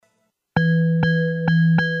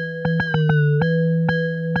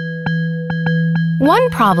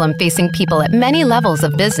One problem facing people at many levels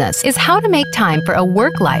of business is how to make time for a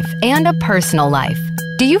work life and a personal life.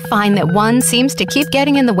 Do you find that one seems to keep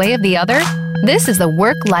getting in the way of the other? This is the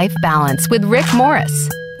Work-Life Balance with Rick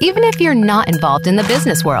Morris. Even if you're not involved in the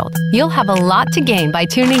business world, you'll have a lot to gain by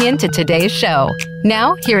tuning in to today's show.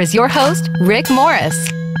 Now, here is your host, Rick Morris.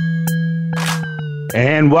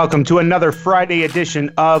 And welcome to another Friday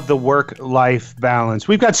edition of the Work-Life Balance.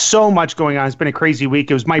 We've got so much going on. It's been a crazy week.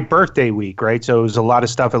 It was my birthday week, right? So it was a lot of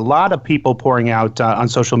stuff, a lot of people pouring out on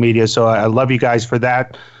social media. So I love you guys for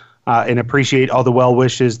that and appreciate all the well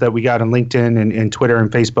wishes that we got on LinkedIn and Twitter and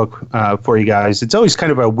Facebook for you guys. It's always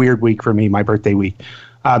kind of a weird week for me, my birthday week.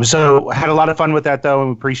 So had a lot of fun with that, though,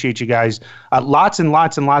 and we appreciate you guys. Lots and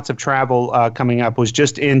lots and lots of travel coming up. Was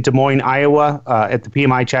just in Des Moines, Iowa at the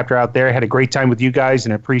PMI chapter out there. Had a great time with you guys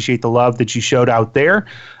and appreciate the love that you showed out there.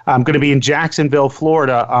 I'm going to be in Jacksonville,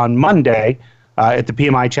 Florida on Monday at the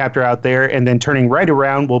PMI chapter out there. And then turning right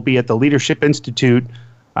around, we'll be at the Leadership Institute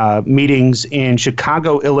meetings in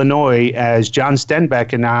Chicago, Illinois, as John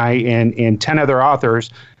Stenbeck and I and 10 other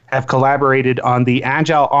authors have collaborated on the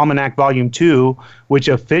Agile Almanac Volume 2, which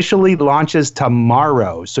officially launches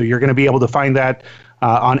tomorrow. So you're going to be able to find that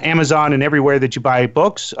on Amazon and everywhere that you buy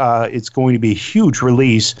books. It's going to be a huge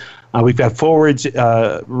release. We've got forwards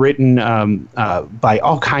written by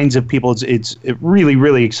all kinds of people. It's a really,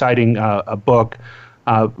 really exciting a book,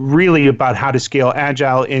 really about how to scale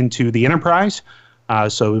Agile into the enterprise.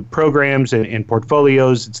 So programs and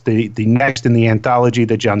portfolios. It's the next in the anthology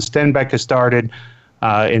that John Stenbeck has started.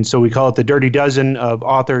 And so we call it the Dirty Dozen of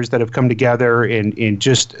authors that have come together in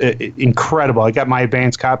just incredible. I got my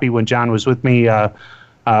advanced copy when John was with me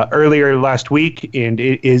earlier last week, and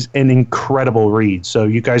it is an incredible read. So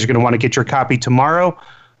you guys are going to want to get your copy tomorrow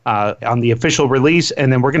on the official release,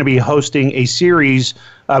 and then we're going to be hosting a series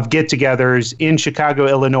of get-togethers in Chicago,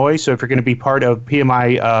 Illinois. So if you're going to be part of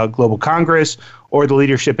PMI Global Congress or the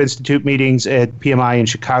Leadership Institute meetings at PMI in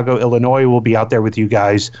Chicago, Illinois, we'll be out there with you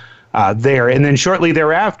guys. There. And then shortly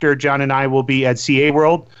thereafter, John and I will be at CA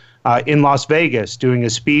World in Las Vegas doing a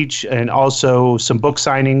speech and also some book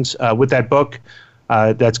signings with that book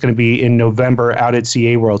that's going to be in November out at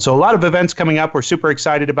CA World. So a lot of events coming up. We're super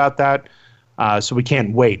excited about that. So we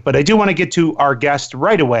can't wait. But I do want to get to our guest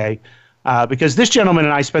right away because this gentleman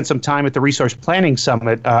and I spent some time at the Resource Planning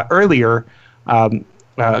Summit earlier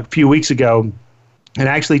a few weeks ago and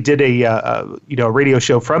actually did a radio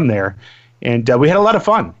show from there. And we had a lot of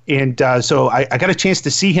fun. And so I got a chance to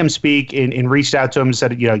see him speak and reached out to him and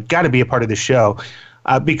said, got to be a part of the show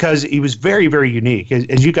because he was very, very unique.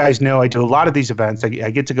 As you guys know, I do a lot of these events. I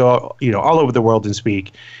get to go, all over the world and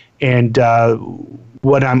speak. And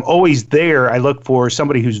when I'm always there, I look for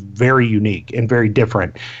somebody who's very unique and very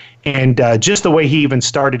different. And just the way he even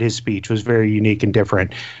started his speech was very unique and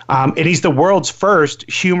different. And he's the world's first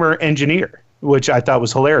humor engineer, which I thought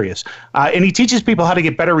was hilarious. And he teaches people how to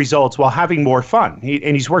get better results while having more fun.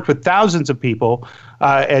 He's worked with thousands of people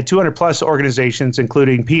at 200-plus organizations,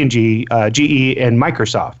 including P&G, GE, and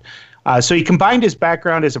Microsoft. So he combined his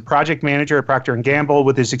background as a project manager at Procter & Gamble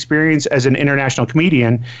with his experience as an international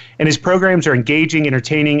comedian, and his programs are engaging,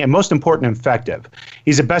 entertaining, and most important, effective.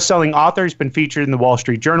 He's a best-selling author. He's been featured in the Wall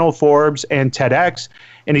Street Journal, Forbes, and TEDx,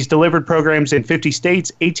 and he's delivered programs in 50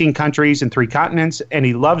 states, 18 countries, and 3 continents, and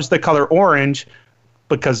he loves the color orange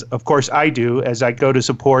because, of course, I do, as I go to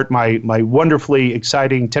support my wonderfully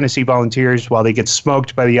exciting Tennessee Volunteers while they get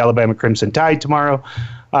smoked by the Alabama Crimson Tide tomorrow.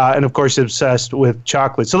 And, of course, obsessed with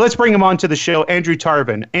chocolate. So let's bring him on to the show, Andrew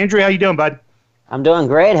Tarvin. Andrew, how you doing, bud? I'm doing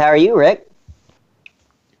great. How are you, Rick?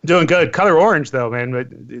 Doing good. Color orange, though, man. But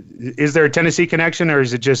is there a Tennessee connection, or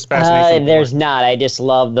is it just fascination? There's not. I just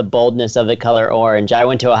love the boldness of the color orange. I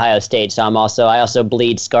went to Ohio State, so I also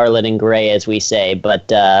bleed scarlet and gray, as we say, but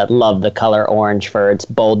love the color orange for its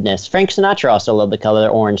boldness. Frank Sinatra also loved the color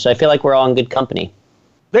orange, so I feel like we're all in good company.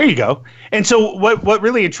 There you go. And so what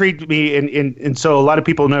really intrigued me, and so a lot of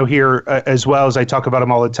people know here as well, as I talk about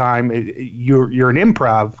him all the time, you're an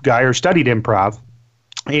improv guy or studied improv.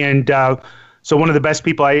 And so one of the best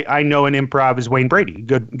people I know in improv is Wayne Brady,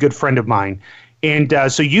 good friend of mine. And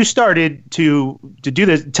so you started to do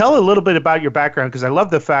this. Tell a little bit about your background, because I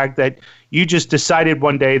love the fact that you just decided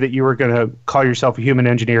one day that you were going to call yourself a human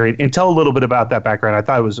engineer. And tell a little bit about that background. I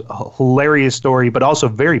thought it was a hilarious story, but also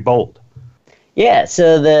very bold. Yeah,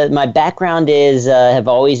 so my background is have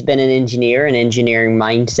always been an engineer, an engineering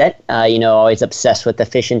mindset. Always obsessed with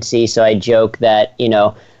efficiency. So I joke that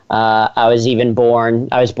I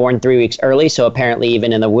was born 3 weeks early. So apparently,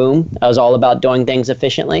 even in the womb, I was all about doing things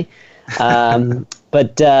efficiently.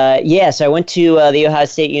 But so I went to the Ohio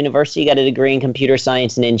State University, got a degree in computer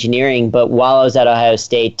science and engineering. But while I was at Ohio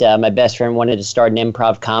State, my best friend wanted to start an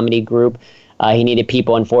improv comedy group. He needed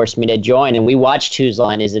people and forced me to join. And we watched Whose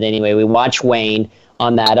Line Is It Anyway? We watched Wayne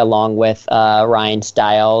on that, along with Ryan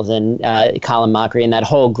Stiles and Colin Mockery and that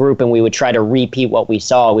whole group. And we would try to repeat what we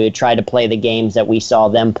saw. We would try to play the games that we saw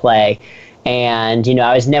them play. And,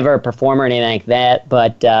 I was never a performer or anything like that,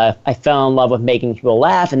 but I fell in love with making people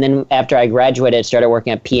laugh. And then after I graduated, I started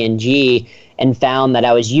working at P&G and found that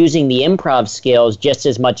I was using the improv skills just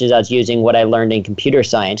as much as I was using what I learned in computer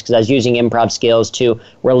science, because I was using improv skills to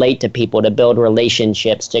relate to people, to build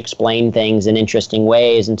relationships, to explain things in interesting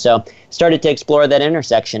ways. And so started to explore that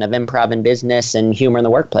intersection of improv in business and humor in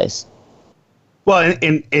the workplace. Well,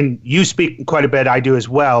 and you speak quite a bit. I do as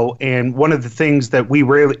well. And one of the things that we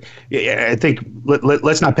really, I think,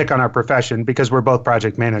 let's not pick on our profession because we're both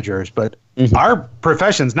project managers, but our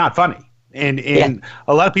profession's not funny. And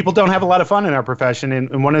a lot of people don't have a lot of fun in our profession.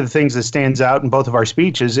 And one of the things that stands out in both of our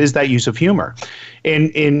speeches is that use of humor. And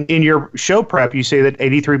in your show prep, you say that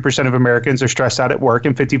 83% of Americans are stressed out at work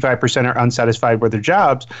and 55% are unsatisfied with their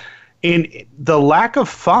jobs. And the lack of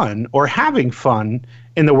fun or having fun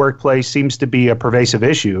in the workplace seems to be a pervasive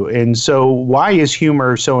issue. And so why is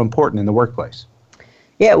humor so important in the workplace?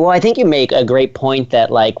 Yeah, well, I think you make a great point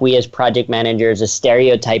that, like, we as project managers, a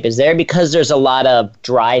stereotype is there because there's a lot of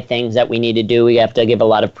dry things that we need to do. We have to give a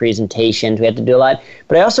lot of presentations. We have to do a lot.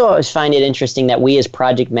 But I also always find it interesting that we as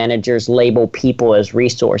project managers label people as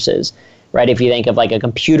resources, right? If you think of like a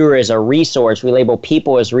computer as a resource, we label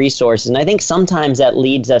people as resources. And I think sometimes that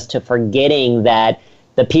leads us to forgetting that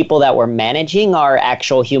the people that we're managing are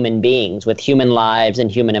actual human beings with human lives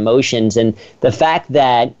and human emotions. And the fact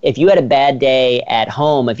that if you had a bad day at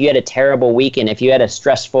home, if you had a terrible weekend, if you had a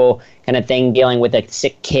stressful kind of thing dealing with a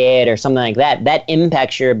sick kid or something like that, that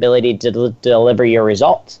impacts your ability to deliver your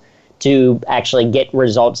results, to actually get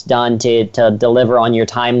results done, to deliver on your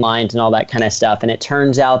timelines and all that kind of stuff. And it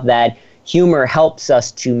turns out that humor helps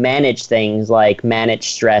us to manage things like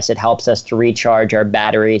manage stress. It helps us to recharge our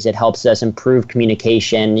batteries. It helps us improve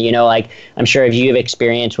communication. Like I'm sure if you have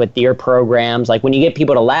experience with your programs, like when you get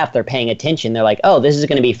people to laugh, they're paying attention. They're like, oh, this is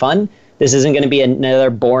going to be fun. This isn't going to be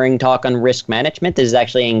another boring talk on risk management. This is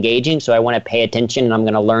actually engaging. So I want to pay attention and I'm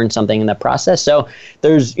going to learn something in the process. So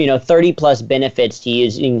there's, 30 plus benefits to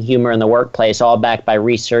using humor in the workplace, all backed by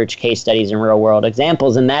research, case studies, and real world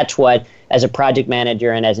examples. And that's what, as a project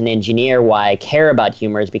manager and as an engineer, why I care about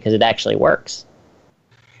humor is because it actually works.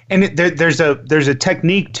 And there's a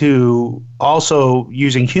technique to also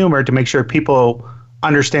using humor to make sure people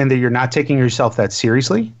understand that you're not taking yourself that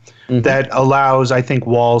seriously. That allows, I think,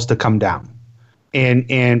 walls to come down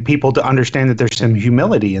and people to understand that there's some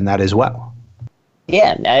humility in that as well.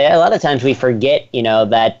 Yeah, a lot of times we forget,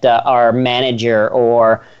 that our manager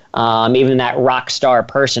or even that rock star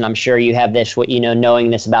person, I'm sure you have this,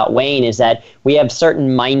 knowing this about Wayne, is that we have certain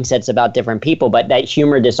mindsets about different people, but that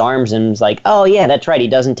humor disarms them. It's like, oh yeah, that's right. He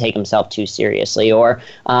doesn't take himself too seriously, or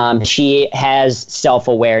she has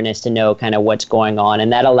self-awareness to know kind of what's going on.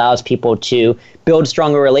 And that allows people to build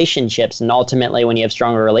stronger relationships. And ultimately, when you have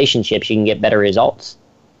stronger relationships, you can get better results.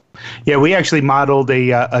 Yeah, we actually modeled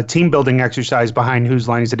a team building exercise behind Whose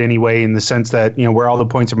Line Is It Anyway, in the sense that, where all the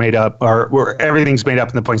points are made up, or where everything's made up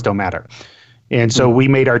and the points don't matter. And so we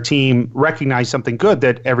made our team recognize something good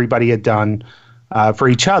that everybody had done for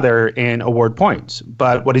each other and award points.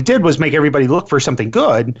 But what it did was make everybody look for something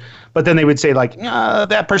good. But then they would say like,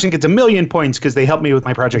 that person gets 1,000,000 points because they helped me with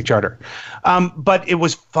my project charter. But it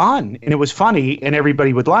was fun and it was funny and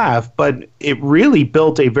everybody would laugh. But it really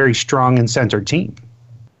built a very strong and centered team.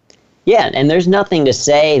 Yeah, and there's nothing to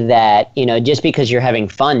say that, just because you're having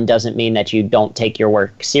fun doesn't mean that you don't take your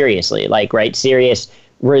work seriously. Like, right, serious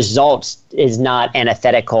results is not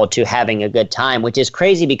antithetical to having a good time, which is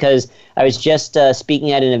crazy because I was just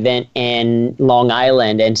speaking at an event in Long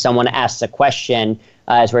Island and someone asked a question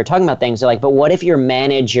as we were talking about things. They're like, but what if your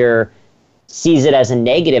manager sees it as a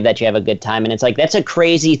negative that you have a good time? And it's like, it's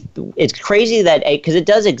crazy that, because it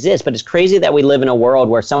does exist, but it's crazy that we live in a world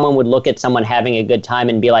where someone would look at someone having a good time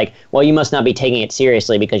and be like, well, you must not be taking it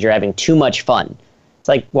seriously because you're having too much fun. It's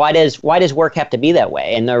like, why does work have to be that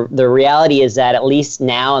way? And the reality is that at least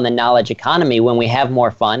now in the knowledge economy, when we have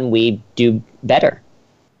more fun, we do better.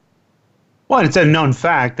 Well, it's a known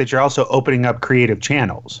fact that you're also opening up creative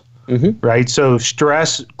channels. Right. So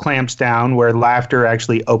stress clamps down where laughter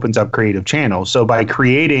actually opens up creative channels. So by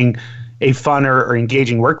creating a funner or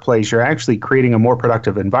engaging workplace, you're actually creating a more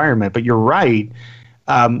productive environment. But you're right.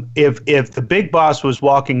 If the big boss was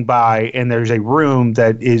walking by and there's a room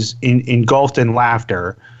that is engulfed in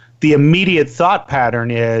laughter, the immediate thought pattern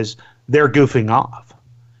is they're goofing off.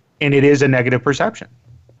 And it is a negative perception.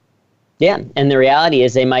 Yeah, and the reality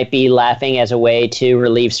is they might be laughing as a way to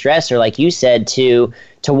relieve stress, or like you said, to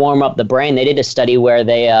warm up the brain. They did a study where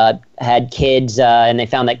they had kids, and they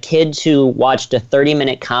found that kids who watched a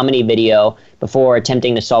 30-minute comedy video before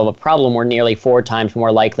attempting to solve a problem were nearly 4 times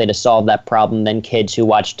more likely to solve that problem than kids who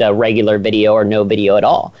watched a regular video or no video at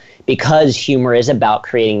all. Because humor is about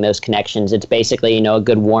creating those connections. It's basically, a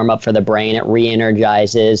good warm-up for the brain. It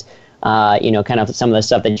re-energizes. Kind of some of the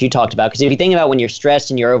stuff that you talked about. Because if you think about when you're stressed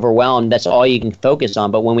and you're overwhelmed, that's all you can focus on.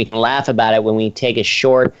 But when we can laugh about it, when we take a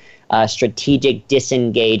short, strategic,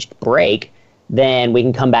 disengaged break, then we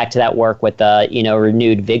can come back to that work with,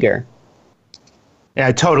 renewed vigor. Yeah,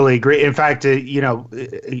 I totally agree. In fact,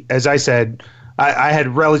 as I said, I had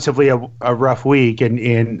relatively a rough week,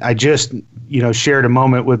 and I just, shared a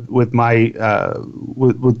moment with my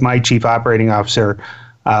chief operating officer.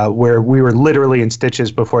 Where we were literally in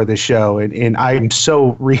stitches before the show, and I'm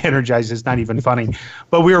so re-energized, it's not even funny.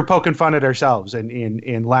 But we were poking fun at ourselves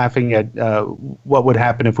and laughing at what would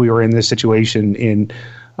happen if we were in this situation. And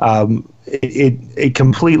it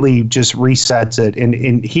completely just resets it.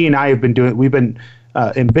 And he and I we've been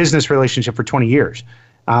in business relationship for 20 years.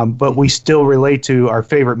 But we still relate to our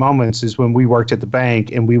favorite moments is when we worked at the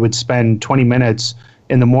bank and we would spend 20 minutes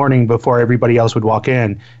in the morning before everybody else would walk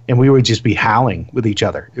in, and we would just be howling with each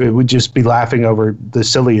other. It would just be laughing over the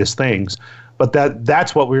silliest things. But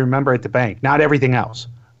that's what we remember at the bank, not everything else,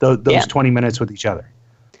 those 20 minutes with each other.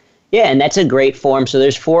 Yeah, and that's a great form. So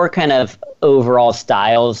there's 4 kind of overall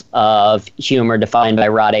styles of humor defined by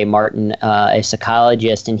Rod A. Martin, a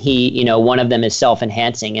psychologist, and he, one of them is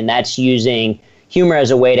self-enhancing, and that's using humor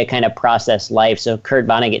as a way to kind of process life. So Kurt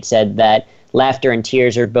Vonnegut said that laughter and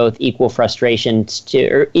tears are both equal responses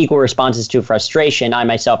to frustration. I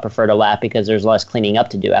myself prefer to laugh because there's less cleaning up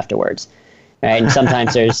to do afterwards. Right? And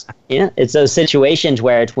sometimes there's, it's those situations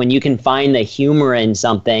where it's when you can find the humor in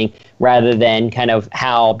something rather than kind of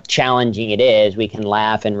how challenging it is, we can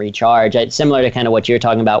laugh and recharge. It's similar to kind of what you're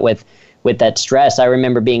talking about with that stress. I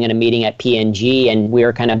remember being in a meeting at P&G and we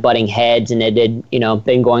were kind of butting heads, and it had,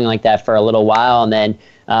 been going like that for a little while. And then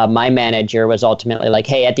my manager was ultimately like,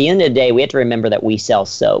 hey, at the end of the day, we have to remember that we sell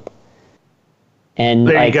soap. And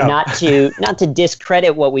like not to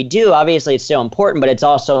discredit what we do. Obviously, it's so important, but it's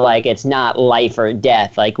also like it's not life or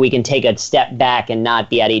death. Like we can take a step back and not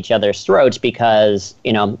be at each other's throats because,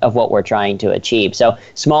 of what we're trying to achieve. So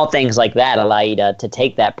small things like that allow you to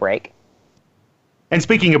take that break. And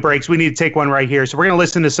speaking of breaks, we need to take one right here. So we're going to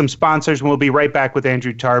listen to some sponsors, and we'll be right back with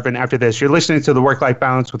Andrew Tarvin after this. You're listening to The Work-Life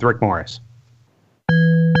Balance with Rick Morris.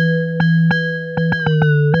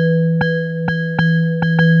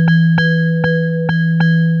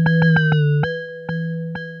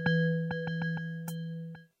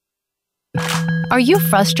 Are you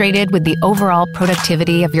frustrated with the overall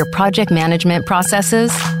productivity of your project management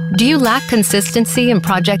processes? Do you lack consistency in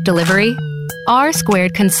project delivery?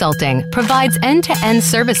 R² Consulting provides end-to-end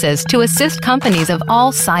services to assist companies of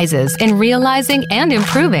all sizes in realizing and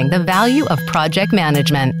improving the value of project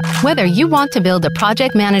management. Whether you want to build a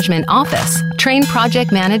project management office, train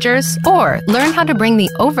project managers, or learn how to bring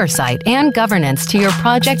the oversight and governance to your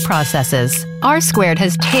project processes, R²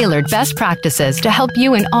 has tailored best practices to help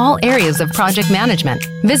you in all areas of project management.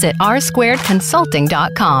 Visit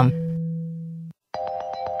r²consulting.com.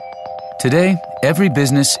 Today, every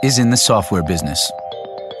business is in the software business,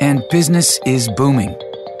 and business is booming.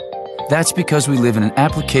 That's because we live in an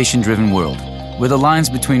application-driven world where the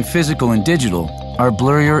lines between physical and digital are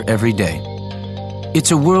blurrier every day.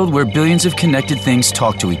 It's a world where billions of connected things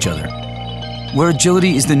talk to each other, where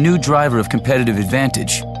agility is the new driver of competitive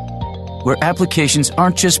advantage, where applications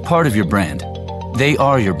aren't just part of your brand, they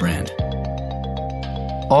are your brand.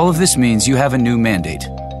 All of this means you have a new mandate.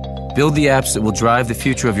 Build the apps that will drive the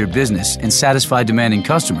future of your business and satisfy demanding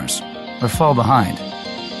customers, or fall behind.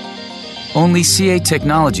 Only CA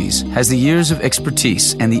Technologies has the years of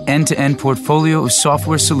expertise and the end-to-end portfolio of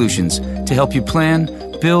software solutions to help you plan,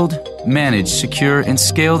 build, manage, secure, and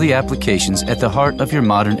scale the applications at the heart of your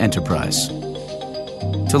modern enterprise.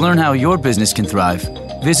 To learn how your business can thrive,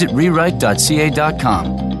 visit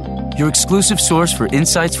rewrite.ca.com, your exclusive source for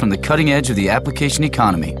insights from the cutting edge of the application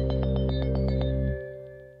economy.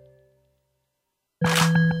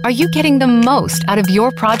 Are you getting the most out of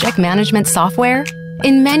your project management software?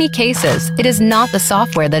 In many cases, it is not the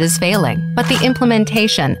software that is failing, but the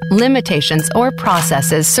implementation, limitations, or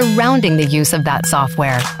processes surrounding the use of that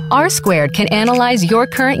software. R² can analyze your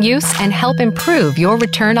current use and help improve your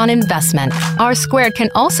return on investment. R² can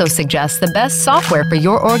also suggest the best software for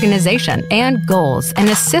your organization and goals and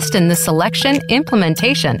assist in the selection,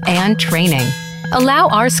 implementation, and training. Allow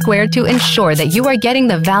R Squared to ensure that you are getting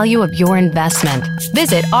the value of your investment.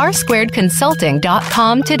 Visit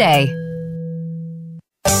rsquaredconsulting.com today.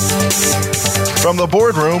 From the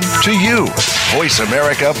boardroom to you, Voice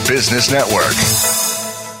America Business Network.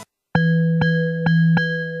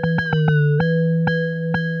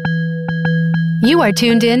 You are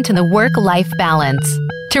tuned in to the Work-Life Balance.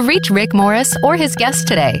 To reach Rick Morris or his guest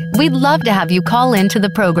today, we'd love to have you call in to the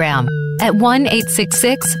program at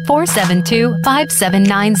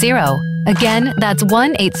 1-866-472-5790. Again, that's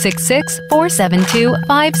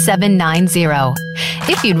 1-866-472-5790.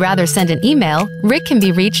 If you'd rather send an email, Rick can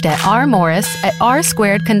be reached at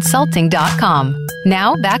rmorris@rsquaredconsulting.com.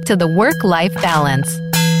 Now back to the Work-Life Balance.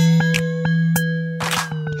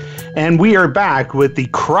 And we are back with the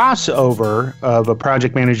crossover of a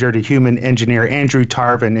project manager to human engineer, Andrew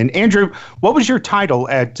Tarvin. And Andrew, what was your title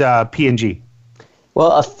at P&G?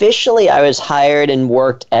 Well, officially, I was hired and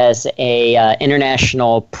worked as a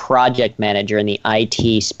international project manager in the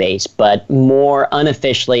IT space, but more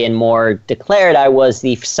unofficially and more declared, I was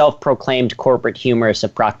the self-proclaimed corporate humorist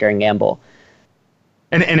of Procter & Gamble.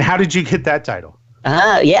 And how did you get that title?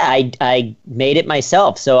 I made it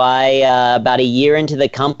myself. So about a year into the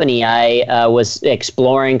company, I was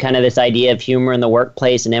exploring kind of this idea of humor in the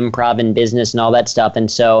workplace and improv in business and all that stuff.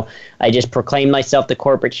 And so I just proclaimed myself the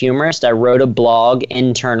corporate humorist. I wrote a blog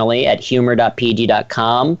internally at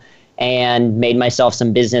humor.pg.com and made myself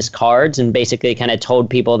some business cards and basically kind of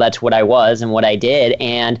told people that's what I was and what I did.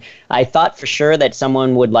 And I thought for sure that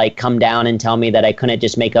someone would come down and tell me that I couldn't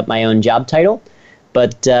just make up my own job title.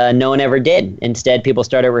 But no one ever did. Instead, people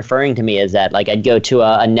started referring to me as that. I'd go to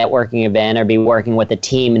a networking event or be working with a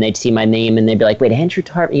team, and they'd see my name, and they'd be like, "Wait, Andrew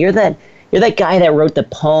Tarvin, you're that guy that wrote the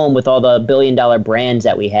poem with all the billion-dollar brands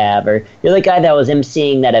that we have, or you're the guy that was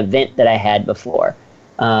emceeing that event that I had before."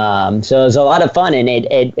 So it was a lot of fun, and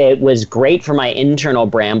it was great for my internal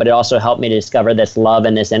brand, but it also helped me to discover this love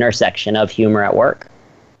and this intersection of humor at work.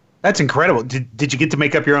 That's incredible. Did you get to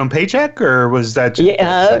make up your own paycheck, or was that?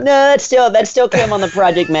 No, that still came on the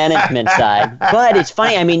project management side. But it's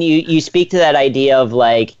funny. I mean, you speak to that idea of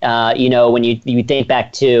when you think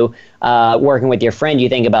back to working with your friend, you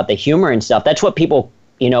think about the humor and stuff. That's what people,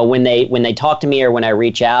 when they talk to me or when I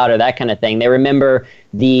reach out or that kind of thing, they remember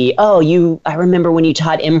I remember when you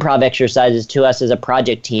taught improv exercises to us as a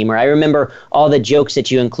project team, or I remember all the jokes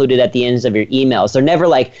that you included at the ends of your emails. They're never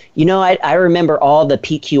like, I remember all the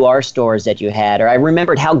PQR stores that you had, or I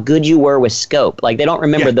remembered how good you were with scope. They don't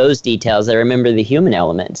remember those details. They remember the human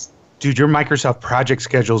elements. Dude, your Microsoft project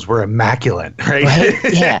schedules were immaculate, right?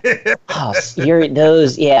 Yeah.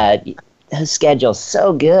 Those schedules,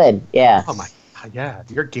 so good. Yeah. Oh my. Yeah,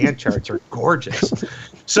 your Gantt charts are gorgeous.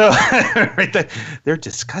 So they're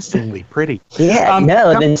disgustingly pretty. Yeah,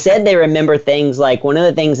 instead they remember things like one of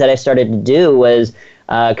the things that I started to do was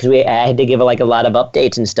because I had to give a lot of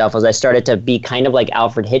updates and stuff, was I started to be kind of like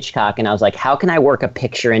Alfred Hitchcock, and I was like, how can I work a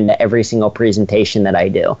picture into every single presentation that I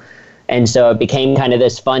do? And so it became kind of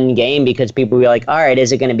this fun game because people would be like, all right,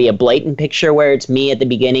 is it going to be a blatant picture where it's me at the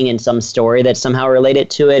beginning and some story that's somehow related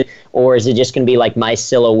to it? Or is it just going to be like my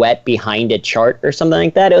silhouette behind a chart or something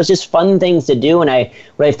like that? It was just fun things to do. And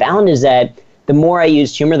what I found is that the more I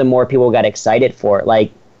used humor, the more people got excited for it.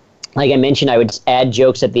 Like I mentioned, I would add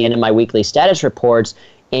jokes at the end of my weekly status reports.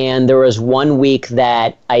 And there was one week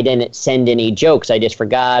that I didn't send any jokes. I just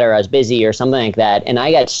forgot, or I was busy or something like that. And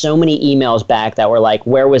I got so many emails back that were like,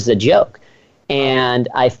 where was the joke? And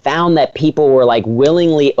I found that people were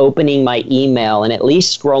willingly opening my email and at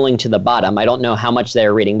least scrolling to the bottom. I don't know how much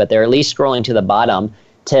they're reading, but they're at least scrolling to the bottom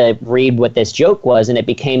to read what this joke was. And it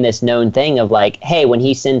became this known thing of hey, when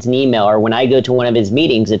he sends an email or when I go to one of his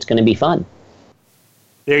meetings, it's going to be fun.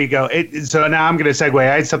 There you go. So now I'm going to segue.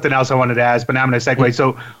 I had something else I wanted to ask, but now I'm going to segue.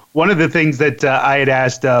 So one of the things that I had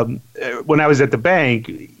asked when I was at the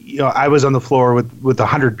bank, I was on the floor with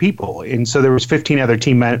 100 people. And so there was 15 other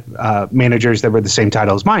team managers that were the same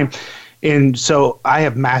title as mine. And so I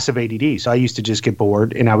have massive ADD. So I used to just get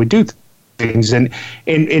bored and I would do things and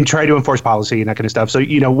try to enforce policy and that kind of stuff. So,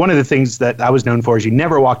 one of the things that I was known for is you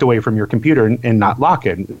never walked away from your computer and not lock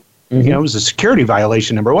it. Mm-hmm. It was a security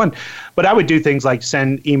violation, number one. But I would do things like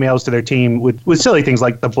send emails to their team with silly things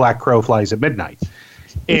like the black crow flies at midnight.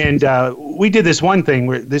 And we did this one thing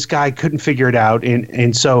where this guy couldn't figure it out.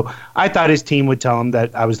 And so I thought his team would tell him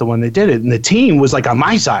that I was the one that did it. And the team was on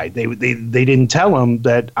my side. They didn't tell him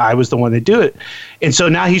that I was the one that do it. And so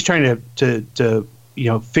now he's trying to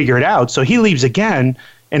figure it out. So he leaves again.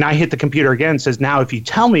 And I hit the computer again, says, now if you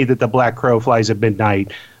tell me that the black crow flies at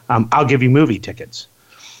midnight, I'll give you movie tickets.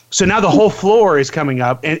 So now the whole floor is coming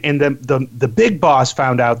up, and the big boss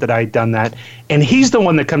found out that I'd done that, and he's the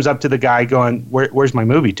one that comes up to the guy going, where's my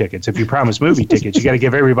movie tickets? If you promise movie tickets, you got to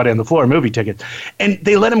give everybody on the floor movie tickets. And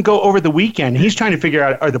they let him go over the weekend. He's trying to figure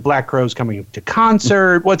out, are the Black Crowes coming to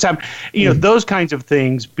concert? What's up? Those kinds of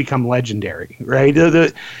things become legendary, right?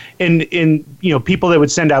 And people that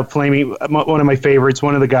would send out flaming, one of my favorites,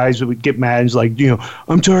 one of the guys that would get mad is like,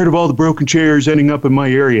 I'm tired of all the broken chairs ending up in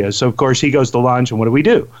my area. So, of course, he goes to lunch, and what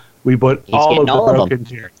do? We put all of the broken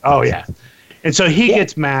chairs. Oh, yeah. And so he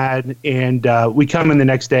gets mad, and we come in the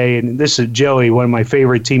next day, and this is Joey, one of my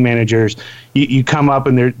favorite team managers. You come up,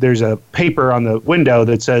 and there's a paper on the window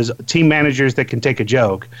that says team managers that can take a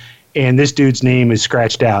joke. And this dude's name is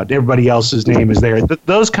scratched out. Everybody else's name is there.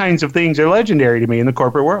 Those kinds of things are legendary to me in the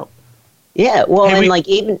corporate world. Yeah, well,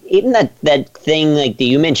 even that thing like that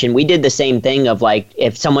you mentioned, we did the same thing of like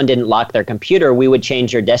if someone didn't lock their computer, we would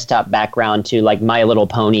change their desktop background to like My Little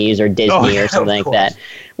Ponies or Disney or something like that.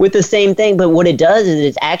 With the same thing, but what it does is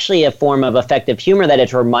it's actually a form of effective humor that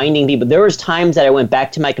it's reminding people. There was times that I went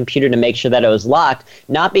back to my computer to make sure that it was locked,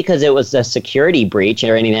 not because it was a security breach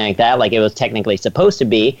or anything like that, like it was technically supposed to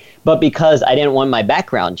be, but because I didn't want my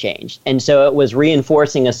background changed. And so it was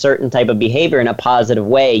reinforcing a certain type of behavior in a positive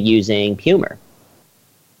way using humor.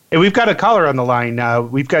 And we've got a caller on the line now.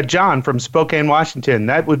 We've got John from Spokane, Washington.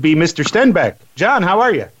 That would be Mr. Stenbeck. John, how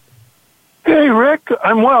are you? Hey, Rick.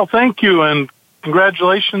 I'm well, thank you, and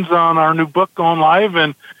congratulations on our new book going live.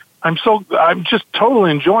 And I'm just totally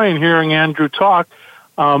enjoying hearing Andrew talk.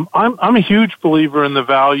 I'm a huge believer in the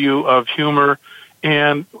value of humor,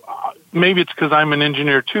 and maybe it's because I'm an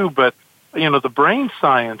engineer too, but the brain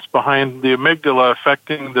science behind the amygdala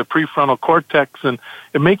affecting the prefrontal cortex, and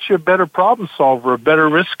it makes you a better problem solver, a better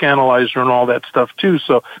risk analyzer, and all that stuff too.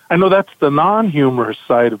 So I know that's the non-humorous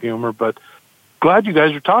side of humor, but glad you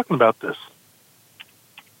guys are talking about this.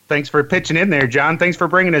 Thanks for pitching in there, John. Thanks for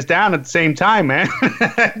bringing us down at the same time, man.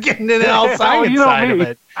 Getting into the all science side of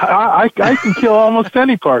it. I can kill almost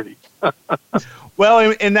any party.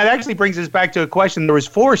 Well, and that actually brings us back to a question. There was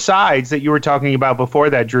 4 sides that you were talking about before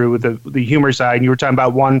that, Drew, with the humor side. And you were talking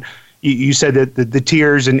about one. You said that the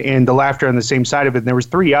tears and the laughter on the same side of it. And there was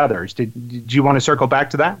 3 others. Did you want to circle back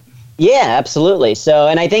to that? Yeah, absolutely. So,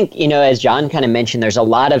 and I think, as John kind of mentioned, there's a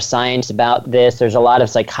lot of science about this. There's a lot of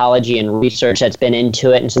psychology and research that's been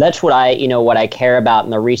into it. And so that's what I care about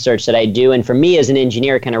in the research that I do. And for me as an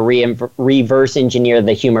engineer, kind of reverse engineer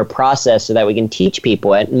the humor process so that we can teach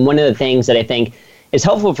people it. And one of the things that I think is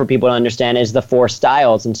helpful for people to understand is the 4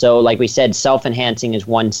 styles. And so, like we said, self-enhancing is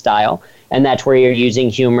one style, and that's where you're using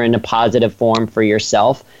humor in a positive form for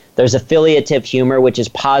yourself. There's affiliative humor, which is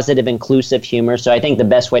positive, inclusive humor. So I think the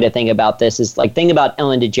best way to think about this is like think about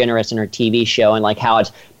Ellen DeGeneres and her TV show and like how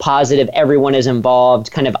it's positive, everyone is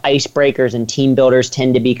involved, kind of icebreakers and team builders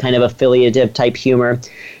tend to be kind of affiliative type humor.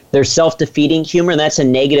 There's self-defeating humor, and that's a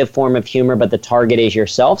negative form of humor, but the target is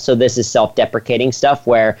yourself. So this is self-deprecating stuff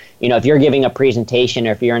where, if you're giving a presentation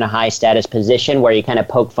or if you're in a high-status position where you kind of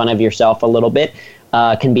poke fun of yourself a little bit,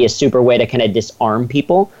 can be a super way to kind of disarm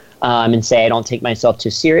people. And say, I don't take myself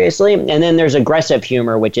too seriously. And then there's aggressive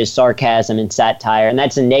humor, which is sarcasm and satire. And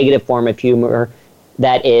that's a negative form of humor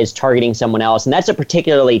that is targeting someone else. And that's a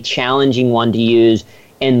particularly challenging one to use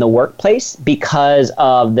in the workplace because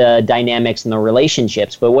of the dynamics and the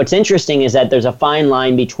relationships. But what's interesting is that there's a fine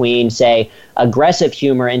line between, say, aggressive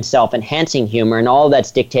humor and self-enhancing humor, and all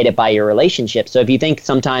that's dictated by your relationship. So if you think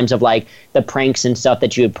sometimes of like the pranks and stuff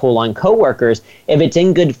that you would pull on coworkers, if it's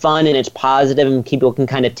in good fun and it's positive and people can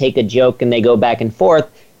kind of take a joke and they go back and forth,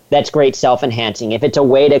 that's great self-enhancing. If it's a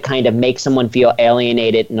way to kind of make someone feel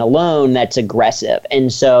alienated and alone, that's aggressive.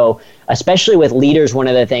 And so especially with leaders, one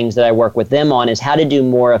of the things that I work with them on is how to do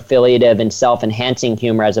more affiliative and self-enhancing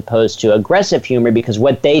humor as opposed to aggressive humor, because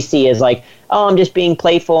what they see is like, oh, I'm just being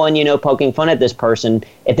playful and, poking fun at this person.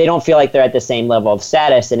 If they don't feel like they're at the same level of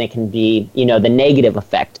status, then it can be, the negative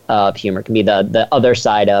effect of humor. It can be the other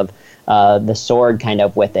side of the sword kind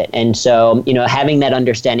of with it. And so, having that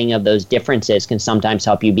understanding of those differences can sometimes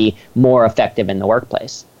help you be more effective in the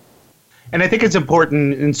workplace. And I think it's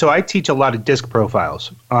important, and so I teach a lot of DISC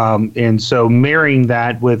profiles, and so marrying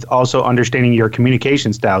that with also understanding your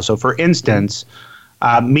communication style. So for instance,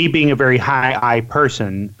 me being a very high I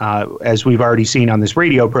person, as we've already seen on this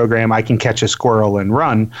radio program, I can catch a squirrel and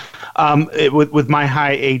run. With my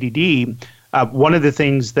high ADD, one of the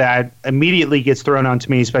things that immediately gets thrown onto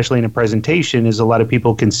me, especially in a presentation, is a lot of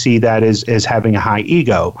people can see that as having a high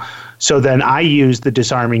ego. So then I use the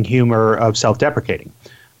disarming humor of self-deprecating.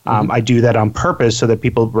 I do that on purpose so that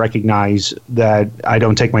people recognize that I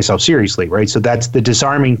don't take myself seriously, right? So that's the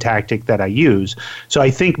disarming tactic that I use. So I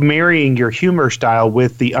think marrying your humor style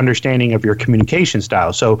with the understanding of your communication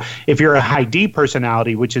style. So if you're a high D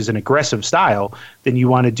personality, which is an aggressive style, then you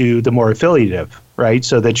want to do the more affiliative, right?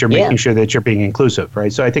 So that you're making sure that you're being inclusive,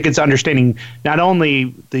 right? So I think it's understanding not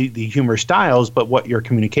only the humor styles, but what your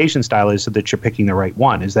communication style is so that you're picking the right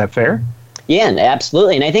one. Is that fair? Yeah,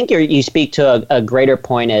 absolutely. And I think you speak to a greater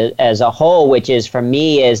point as a whole, which is, for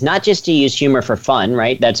me, is not just to use humor for fun,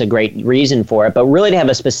 right? That's a great reason for it, but really to have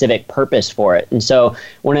a specific purpose for it. And so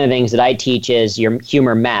one of the things that I teach is your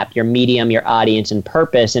humor map, your medium, your audience, and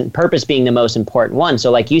purpose being the most important one.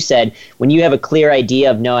 So like you said, when you have a clear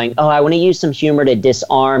idea of knowing, oh, I want to use some humor to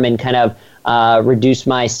disarm and kind of reduce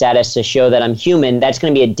my status to show that I'm human, that's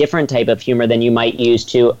going to be a different type of humor than you might use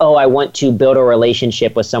to, oh, I want to build a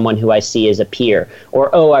relationship with someone who I see as a peer, or,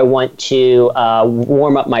 oh, I want to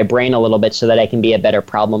warm up my brain a little bit so that I can be a better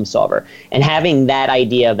problem solver. And having that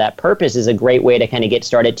idea of that purpose is a great way to kind of get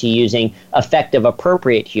started to using effective,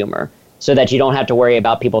 appropriate humor, so that you don't have to worry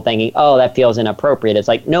about people thinking, oh, that feels inappropriate. It's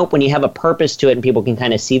like, nope, when you have a purpose to it and people can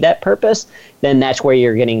kind of see that purpose, then that's where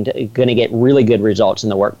you're going to get really good results in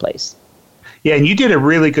the workplace. Yeah, and you did a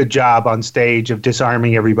really good job on stage of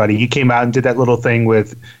disarming everybody. You came out and did that little thing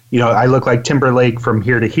with, I look like Timberlake from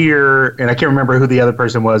here to here, and I can't remember who the other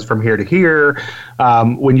person was from here to here.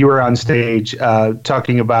 When you were on stage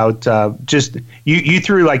talking about you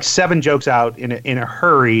threw like 7 jokes out in a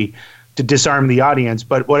hurry to disarm the audience.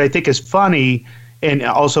 But what I think is funny and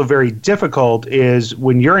also very difficult is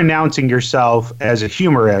when you're announcing yourself as a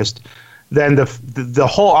humorist, then the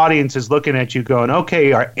whole audience is looking at you going,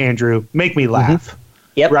 okay, Andrew, make me laugh. Mm-hmm.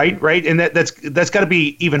 Yep. Right. And that's got to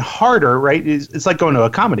be even harder, right? It's like going to a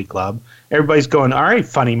comedy club. Everybody's going, all right,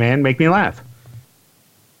 funny man, make me laugh.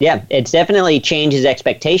 Yeah, it definitely changes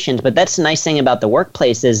expectations, but that's the nice thing about the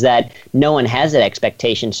workplace is that no one has that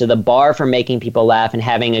expectation. So the bar for making people laugh and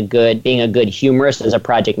being a good humorist as a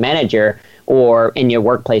project manager or in your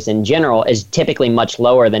workplace in general is typically much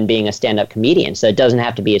lower than being a stand-up comedian. So it doesn't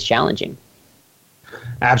have to be as challenging.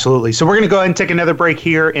 Absolutely. So we're going to go ahead and take another break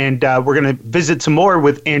here, and we're going to visit some more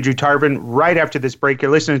with Andrew Tarvin right after this break. You're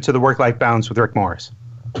listening to The Work-Life Balance with Rick Morris.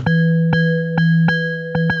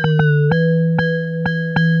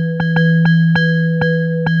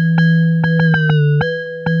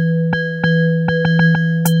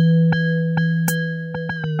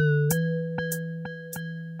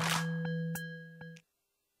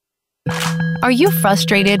 Are you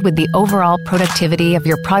frustrated with the overall productivity of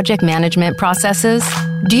your project management processes?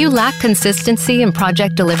 Do you lack consistency in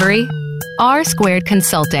project delivery? R²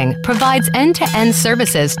 Consulting provides end-to-end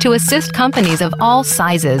services to assist companies of all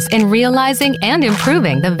sizes in realizing and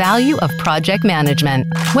improving the value of project management.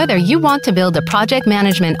 Whether you want to build a project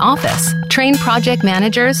management office, train project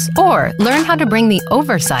managers, or learn how to bring the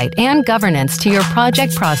oversight and governance to your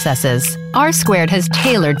project processes, R² has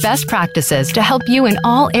tailored best practices to help you in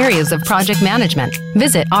all areas of project management.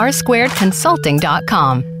 Visit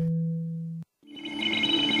r²consulting.com.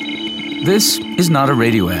 This is not a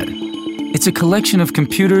radio ad. It's a collection of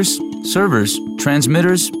computers, servers,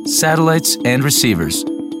 transmitters, satellites, and receivers,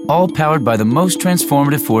 all powered by the most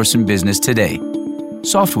transformative force in business today,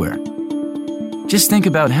 software. Just think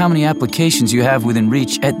about how many applications you have within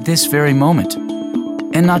reach at this very moment.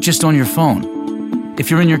 And not just on your phone. If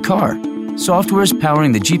you're in your car, software is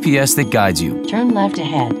powering the GPS that guides you. Turn left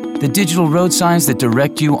ahead. The digital road signs that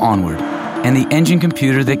direct you onward, and the engine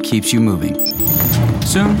computer that keeps you moving.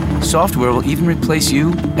 Soon, software will even replace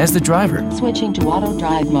you as the driver. Switching to auto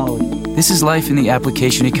drive mode. This is life in the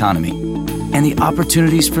application economy, and the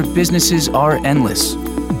opportunities for businesses are endless,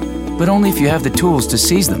 but only if you have the tools to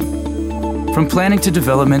seize them. From planning to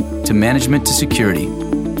development to management to security,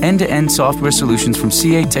 end-to-end software solutions from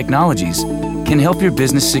CA Technologies can help your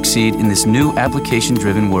business succeed in this new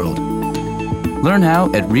application-driven world. Learn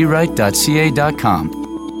how at rewrite.ca.com.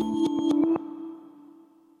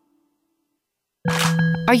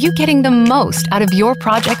 Are you getting the most out of your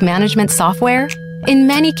project management software? In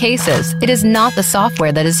many cases, it is not the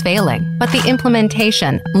software that is failing, but the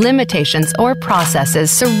implementation, limitations, or processes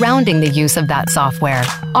surrounding the use of that software.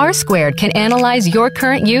 R² can analyze your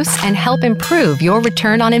current use and help improve your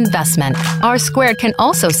return on investment. R² can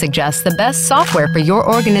also suggest the best software for your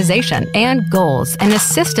organization and goals and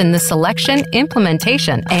assist in the selection,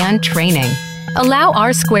 implementation, and training. Allow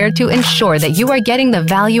R² to ensure that you are getting the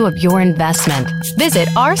value of your investment. Visit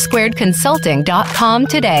r²consulting.com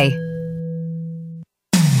today.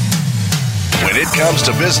 When it comes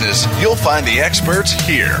to business, you'll find the experts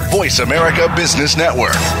here. Voice America Business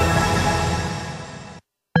Network.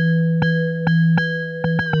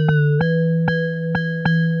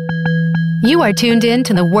 You are tuned in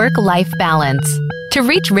to the Work-Life Balance. To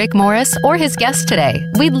reach Rick Morris or his guest today,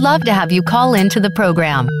 we'd love to have you call into the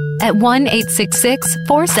program at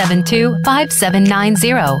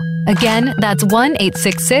 1-866-472-5790. Again, that's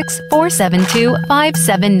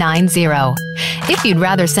 1-866-472-5790. If you'd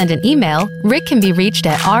rather send an email, Rick can be reached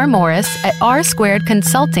at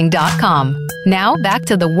rmorris@r2consulting.com. Now back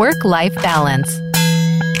to the Work-Life Balance.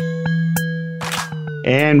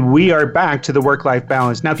 And we are back to the Work-Life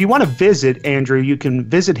Balance. Now, if you want to visit Andrew, you can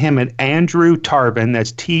visit him at Andrew Tarvin,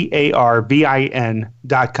 that's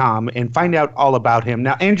TARVIN.com, and find out all about him.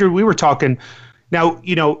 Now, Andrew, we were talking, now,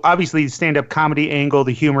 obviously the stand-up comedy angle,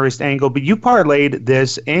 the humorist angle, but you parlayed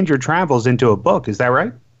this and your travels into a book. Is that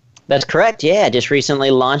right? That's correct, yeah. I just recently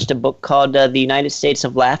launched a book called The United States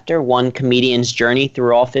of Laughter, One Comedian's Journey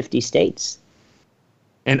Through All 50 States.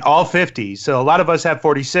 And all 50. So a lot of us have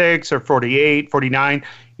 46 or 48, 49.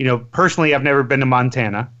 Personally, I've never been to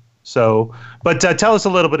Montana. But tell us a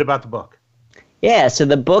little bit about the book. Yeah, so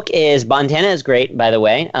the book is, Montana is great, by the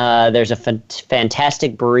way. There's a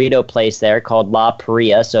fantastic burrito place there called La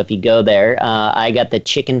Paria. So if you go there, I got the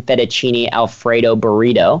chicken fettuccine Alfredo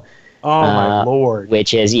burrito. Oh, my Lord.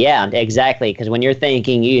 Which is, yeah, exactly. Because when you're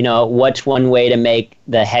thinking, what's one way to make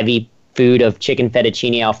the heavy food of chicken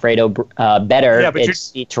fettuccine Alfredo better,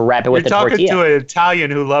 it's to wrap it with a tortilla. You're talking to an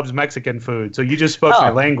Italian who loves Mexican food, so you just spoke my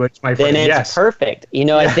language, my friend. Then it's perfect.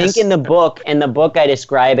 I think in the book I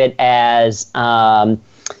describe it as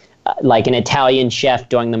like an Italian chef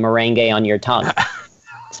doing the merengue on your tongue.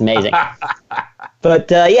 It's amazing. But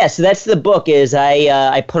so that's the book. Is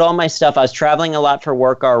I put all my stuff. I was traveling a lot for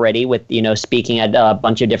work already, with speaking at a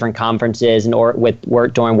bunch of different conferences and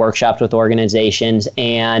doing workshops with organizations,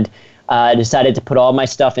 and I decided to put all my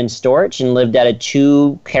stuff in storage and lived out of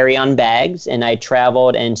 2 carry-on bags. And I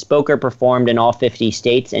traveled and spoke or performed in all 50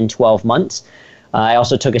 states in 12 months. I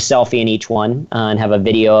also took a selfie in each one and have a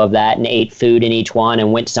video of that, and ate food in each one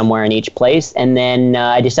and went somewhere in each place. And then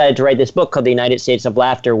I decided to write this book called The United States of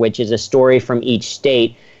Laughter, which is a story from each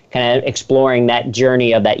state, kind of exploring that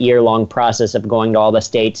journey of that year-long process of going to all the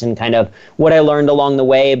states and kind of what I learned along the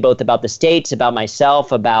way, both about the states, about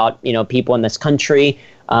myself, about people in this country.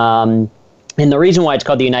 And the reason why it's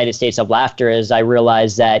called the United States of Laughter is I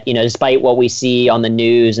realized that, despite what we see on the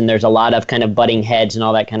news, and there's a lot of kind of butting heads and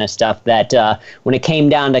all that kind of stuff, that when it came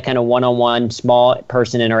down to kind of one-on-one small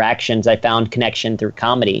person interactions, I found connection through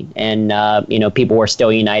comedy, and, people were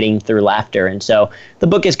still uniting through laughter. And so the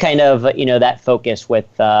book is kind of, that focus, with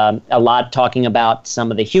a lot talking about some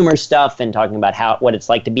of the humor stuff and talking about what it's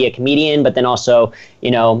like to be a comedian, but then also,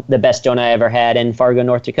 the best donut I ever had in Fargo,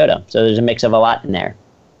 North Dakota. So there's a mix of a lot in there.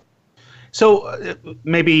 So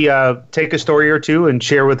maybe take a story or two and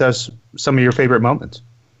share with us some of your favorite moments.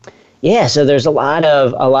 Yeah, so there's a lot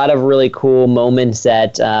of really cool moments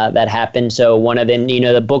that happen. So one of them,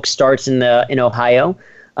 the book starts in Ohio,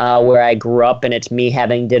 where I grew up, and it's me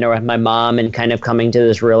having dinner with my mom and kind of coming to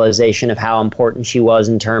this realization of how important she was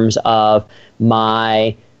in terms of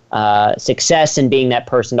my success and being that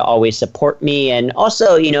person to always support me. And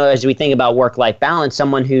also, as we think about work-life balance,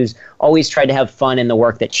 someone who's always tried to have fun in the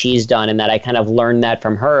work that she's done, and that I kind of learned that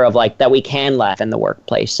from her, of like that we can laugh in the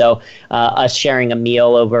workplace. So us sharing a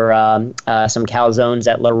meal over some calzones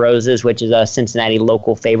at La Rosa's, which is a Cincinnati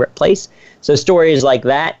local favorite place. So stories like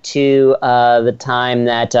that, to the time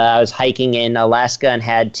that I was hiking in Alaska and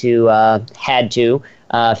had to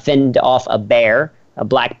fend off a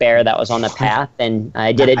black bear that was on the path, and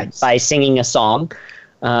I did it by singing a song.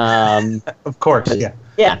 Of course, yeah.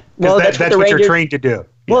 Yeah. Well, that's what you're trained to do.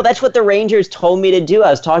 Well, Yeah. that's what the Rangers told me to do.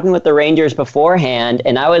 I was talking with the Rangers beforehand,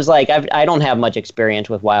 and I was like, I don't have much experience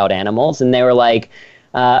with wild animals. And they were like,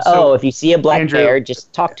 if you see a black Andrew, bear,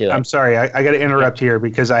 just talk to it. I'm sorry, I got to interrupt here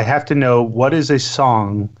because I have to know, what is a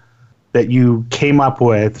song that you came up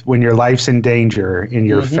with when your life's in danger and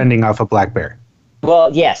you're fending off a black bear?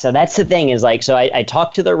 Well, yeah, so that's the thing is like, so I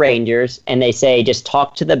talk to the Rangers and they say, just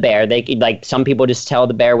talk to the bear. They like, some people just tell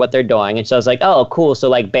the bear what they're doing. And so I was like, oh, cool. So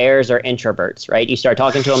like bears are introverts, right? You start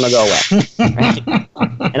talking to them, they'll go away. Right?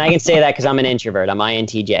 And I can say that because I'm an introvert. I'm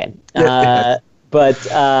INTJ. But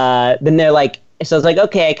then they're like, so I was like,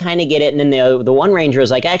 okay, I kind of get it. And then the one Ranger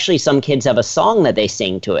was like, actually, some kids have a song that they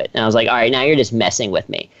sing to it. And I was like, all right, now you're just messing with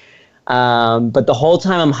me. But the whole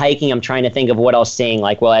time I'm hiking, I'm trying to think of what I'll sing.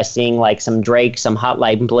 Like, well, I sing like some Drake, some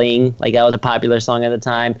Hotline Bling. Like that was a popular song at the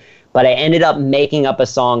time. But I ended up making up a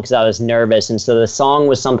song because I was nervous. And so the song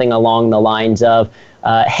was something along the lines of,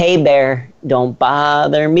 hey, bear, don't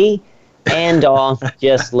bother me. And I'll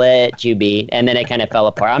just let you be. And then it kind of fell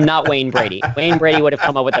apart. I'm not Wayne Brady. Wayne Brady would have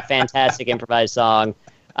come up with a fantastic improvised song.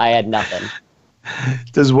 I had nothing.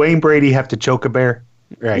 Does Wayne Brady have to choke a bear?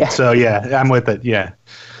 Right. Yeah. So I'm with it. Yeah.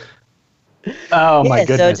 Oh my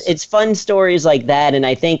goodness. So it's fun stories like that, and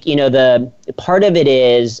I think the part of it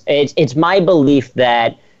is it's my belief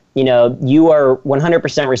that you are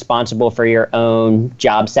 100% responsible for your own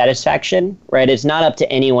job satisfaction, right? It's not up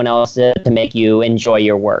to anyone else to make you enjoy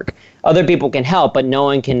your work. Other people can help, but no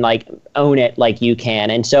one can own it like you can.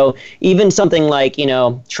 And so even something like,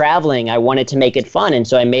 traveling, I wanted to make it fun. And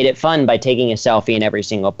so I made it fun by taking a selfie in every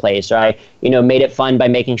single place. Or I, made it fun by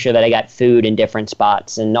making sure that I got food in different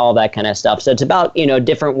spots and all that kind of stuff. So it's about,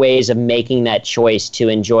 different ways of making that choice to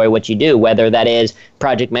enjoy what you do, whether that is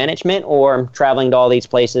project management or traveling to all these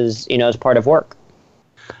places, as part of work.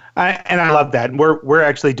 I love that. We're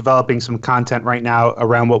actually developing some content right now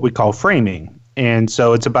around what we call framing. And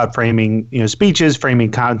so it's about framing, speeches, framing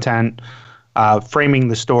content, framing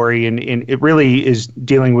the story. And it really is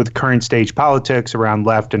dealing with current stage politics around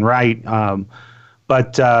left and right.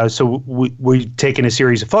 So we've taken a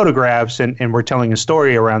series of photographs and we're telling a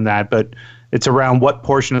story around that. But it's around what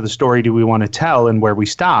portion of the story do we want to tell and where we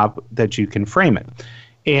stop that you can frame it.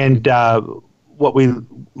 And what we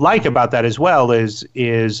like about that as well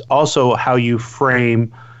is also how you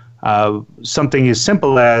frame something as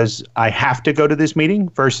simple as I have to go to this meeting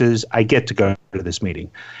versus I get to go to this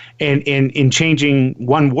meeting. And in changing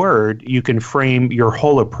one word, you can frame your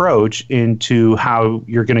whole approach into how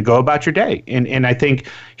you're going to go about your day. And I think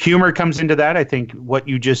humor comes into that. I think what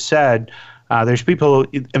you just said, there's people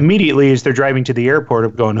immediately as they're driving to the airport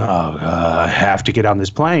of going, I have to get on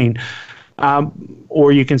this plane.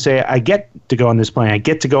 Or you can say, I get to go on this plane. I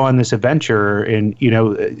get to go on this adventure. And,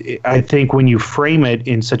 I think when you frame it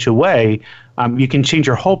in such a way, you can change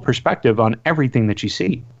your whole perspective on everything that you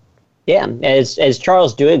see. Yeah. As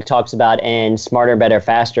Charles Duhigg talks about in Smarter, Better,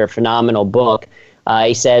 Faster, a phenomenal book,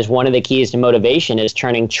 he says one of the keys to motivation is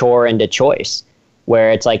turning chore into choice,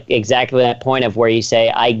 where it's like exactly that point of where you say,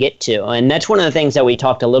 I get to. And that's one of the things that we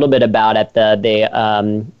talked a little bit about at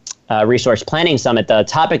the Resource Planning Summit. The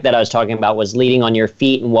topic that I was talking about was leading on your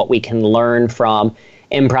feet and what we can learn from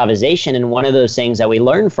improvisation. And one of those things that we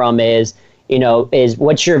learn from is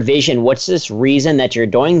what's your vision? What's this reason that you're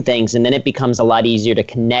doing things? And then it becomes a lot easier to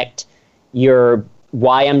connect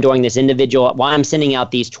why I'm doing this individual, why I'm sending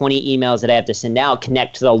out these 20 emails that I have to send out,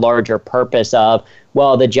 connect to the larger purpose of,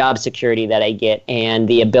 the job security that I get and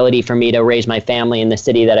the ability for me to raise my family in the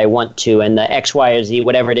city that I want to, and the X, Y, or Z,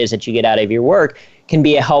 whatever it is that you get out of your work, can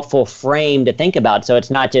be a helpful frame to think about. So it's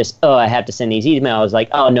not just, I have to send these emails, like,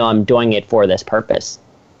 no, I'm doing it for this purpose.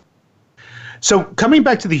 So coming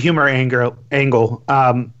back to the humor angle,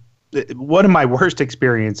 one of my worst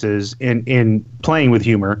experiences in playing with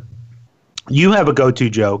humor, you have a go-to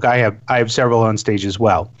joke. I have several on stage as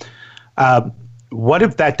well. What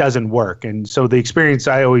if that doesn't work? And so the experience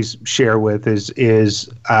I always share with is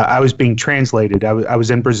I was being translated. I was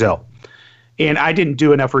in Brazil. And I didn't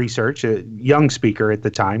do enough research, a young speaker at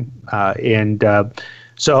the time.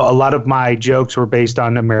 So a lot of my jokes were based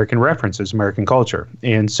on American references, American culture.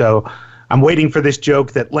 And so I'm waiting for this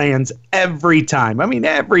joke that lands every time. I mean,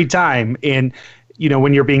 every time. And,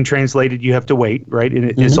 when you're being translated, you have to wait, right?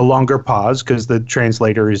 And it's a longer pause because the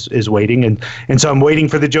translator is waiting. And so I'm waiting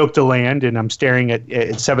for the joke to land, and I'm staring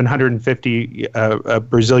at 750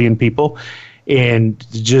 Brazilian people. And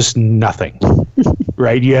just nothing,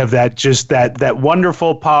 right? You have that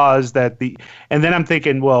wonderful pause and then I'm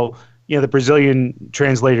thinking, well, the Brazilian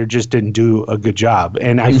translator just didn't do a good job.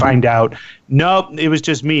 And I find out, nope, it was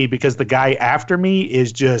just me, because the guy after me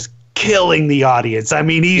is just killing the audience. I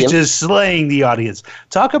mean, he's just slaying the audience.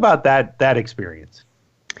 Talk about that experience.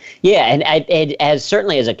 Yeah, and as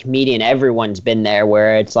certainly as a comedian, everyone's been there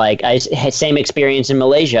where it's like I had same experience in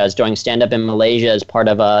Malaysia. I was doing stand-up in Malaysia as part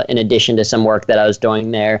of in addition to some work that I was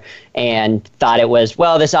doing there, and thought it was,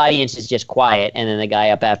 this audience is just quiet, and then the guy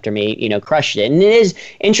up after me, crushed it. And it is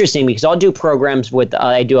interesting because I'll do programs with,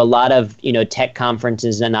 I do a lot of, tech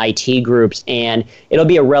conferences and IT groups, and it'll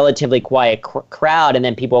be a relatively quiet crowd, and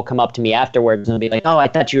then people will come up to me afterwards and they'll be like, I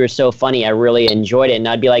thought you were so funny. I really enjoyed it. And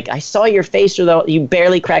I'd be like, I saw your face, or you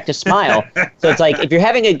barely cracked a smile. So it's like, if you're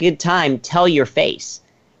having a good time, tell your face,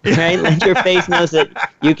 right? Let your face know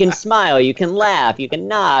that you can smile, you can laugh, you can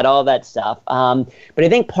nod, all that stuff. But I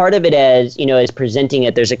think part of it is presenting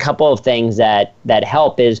it. There's a couple of things that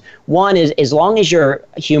help. Is one is, as long as your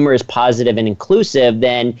humor is positive and inclusive,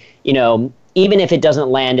 then even if it doesn't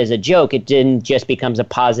land as a joke, it then just becomes a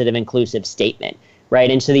positive, inclusive statement. Right.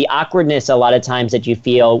 And so the awkwardness a lot of times that you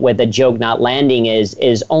feel with a joke not landing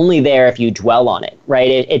is only there if you dwell on it. Right.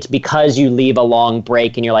 It's because you leave a long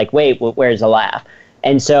break and you're like, wait, where's the laugh?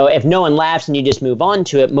 And so if no one laughs and you just move on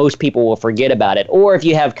to it, most people will forget about it. Or if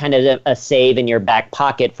you have kind of a save in your back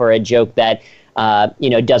pocket for a joke that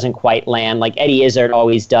doesn't quite land. Like Eddie Izzard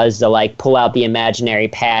always does the like pull out the imaginary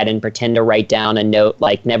pad and pretend to write down a note,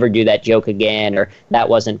 like never do that joke again, or that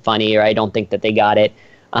wasn't funny, or I don't think that they got it.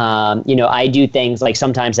 I do things like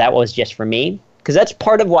sometimes that was just for me, because that's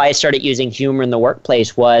part of why I started using humor in the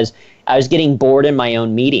workplace. Was I was getting bored in my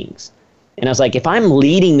own meetings. And I was like, if I'm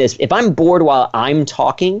leading this, if I'm bored while I'm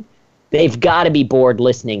talking, they've got to be bored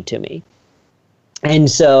listening to me. And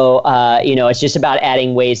so, it's just about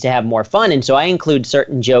adding ways to have more fun. And so I include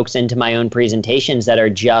certain jokes into my own presentations that are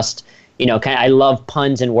just, I love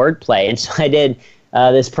puns and wordplay. And so I did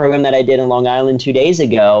this program that I did in Long Island 2 days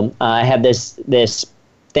ago. I have this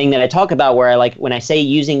thing that I talk about where when I say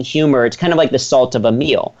using humor, it's kind of like the salt of a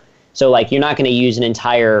meal. So like you're not going to eat an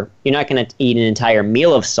entire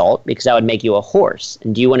meal of salt, because that would make you a horse.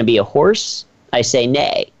 And do you want to be a horse? I say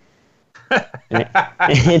nay.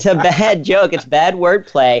 It's a bad joke. It's bad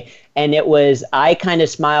wordplay. And I kind of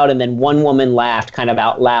smiled, and then one woman laughed kind of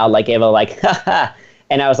out loud, like gave a like, ha ha.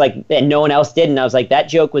 And I was like, and no one else did. And I was like, that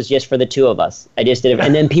joke was just for the two of us. I just did it.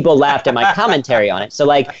 And then people laughed at my commentary on it. So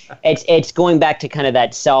like, it's going back to kind of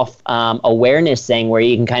that self-awareness thing where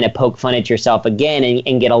you can kind of poke fun at yourself again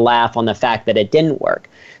and get a laugh on the fact that it didn't work.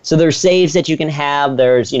 So there's saves that you can have.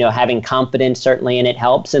 There's, having confidence certainly, and it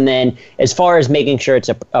helps. And then as far as making sure it's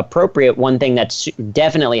appropriate, one thing that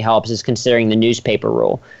definitely helps is considering the newspaper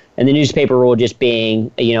rule. And the newspaper rule just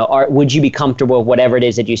being, would you be comfortable with whatever it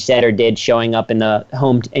is that you said or did showing up in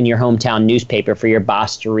your hometown newspaper for your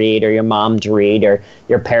boss to read, or your mom to read, or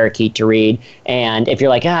your parakeet to read? And if you're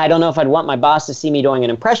like, I don't know if I'd want my boss to see me doing an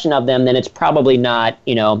impression of them, then it's probably not,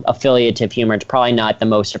 affiliative humor. It's probably not the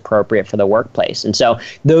most appropriate for the workplace. And so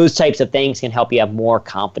those types of things can help you have more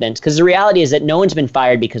confidence, because the reality is that no one's been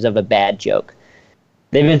fired because of a bad joke.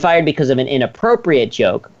 They've been fired because of an inappropriate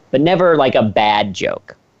joke, but never like a bad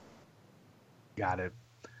joke. Got it.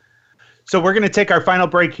 So we're going to take our final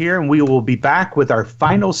break here, and we will be back with our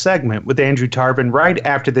final segment with Andrew Tarvin right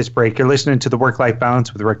after this break. You're listening to The Work-Life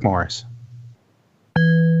Balance with Rick Morris.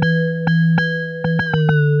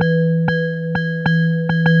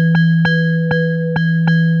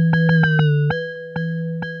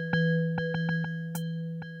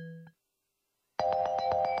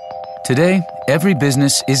 Today, every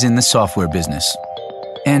business is in the software business,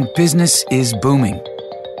 and business is booming.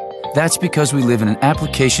 That's because we live in an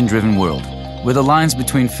application-driven world where the lines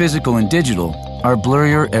between physical and digital are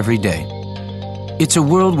blurrier every day. It's a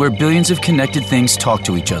world where billions of connected things talk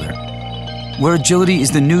to each other, where agility is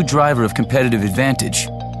the new driver of competitive advantage,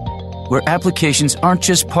 where applications aren't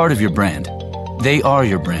just part of your brand, they are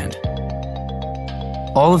your brand.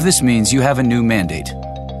 All of this means you have a new mandate.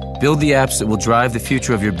 Build the apps that will drive the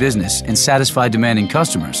future of your business and satisfy demanding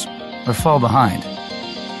customers, or fall behind.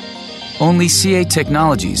 Only CA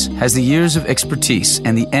Technologies has the years of expertise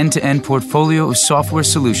and the end-to-end portfolio of software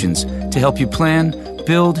solutions to help you plan,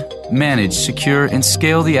 build, manage, secure, and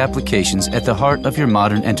scale the applications at the heart of your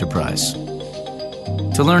modern enterprise.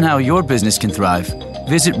 To learn how your business can thrive,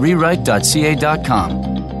 visit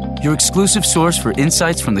rewrite.ca.com, your exclusive source for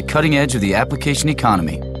insights from the cutting edge of the application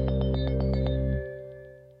economy.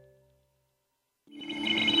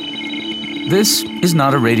 This is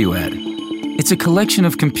not a radio ad. It's a collection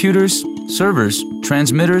of computers, servers,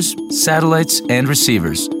 transmitters, satellites, and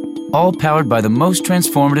receivers, all powered by the most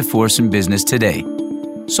transformative force in business today,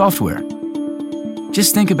 software.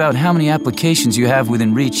 Just think about how many applications you have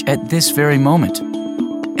within reach at this very moment.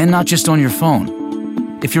 And not just on your phone.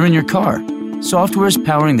 If you're in your car, software is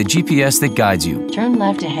powering the GPS that guides you, Turn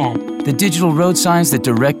left ahead. the digital road signs that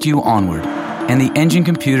direct you onward, and the engine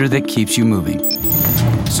computer that keeps you moving.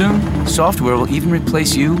 Soon, software will even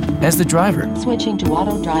replace you as the driver. Switching to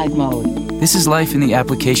auto drive mode. This is life in the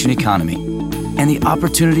application economy, and the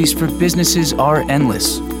opportunities for businesses are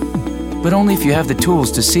endless, but only if you have the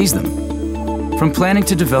tools to seize them. From planning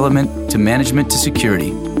to development to management to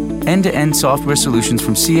security, end-to-end software solutions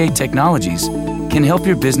from CA Technologies can help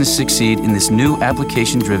your business succeed in this new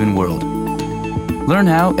application-driven world. Learn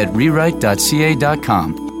how at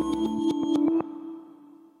rewrite.ca.com.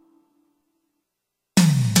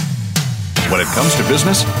 When it comes to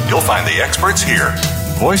business, you'll find the experts here.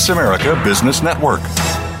 Voice America Business Network.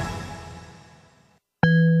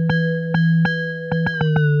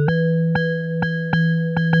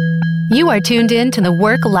 You are tuned in to the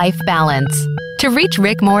Work-Life Balance. To reach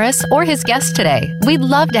Rick Morris or his guest today, we'd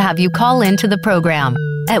love to have you call into the program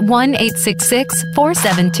at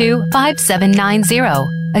 1-866-472-5790.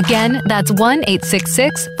 Again, that's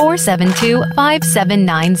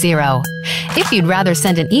 1-866-472-5790. If you'd rather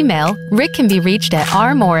send an email, Rick can be reached at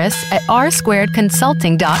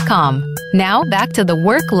rmorris@r2consulting.com. Now back to the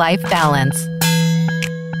Work-Life Balance.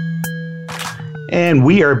 And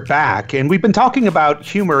we are back, and we've been talking about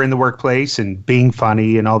humor in the workplace and being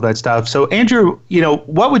funny and all that stuff. So, Andrew,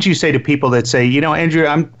 what would you say to people that say,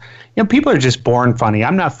 Andrew, people are just born funny.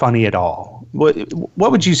 I'm not funny at all.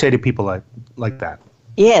 What would you say to people like that?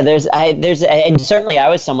 Yeah, and certainly I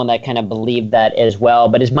was someone that kind of believed that as well.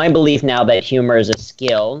 But it's my belief now that humor is a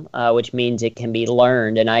skill, which means it can be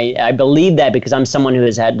learned. And I believe that because I'm someone who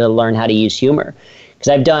has had to learn how to use humor.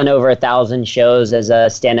 Because I've done over 1,000 shows as a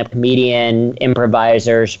stand-up comedian,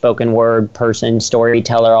 improviser, spoken word person,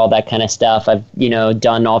 storyteller, all that kind of stuff. I've,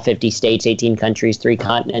 done all 50 states, 18 countries, 3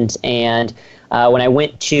 continents. And when I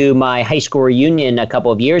went to my high school reunion a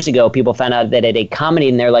couple of years ago, people found out that I did comedy,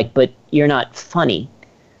 and they're like, but you're not funny.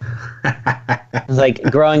 It was like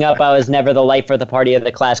growing up, I was never the life or the party of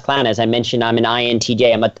the class clown. As I mentioned, I'm an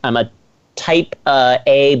INTJ. I'm a type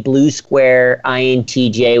A blue square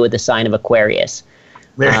INTJ with the sign of Aquarius.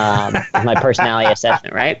 My personality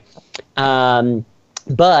assessment, right?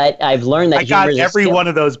 But I've learned that I got every one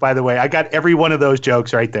of those, by the way. I got every one of those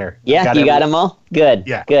jokes right there. Yeah, you got them all? Good.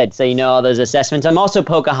 Yeah. Good. So you know all those assessments. I'm also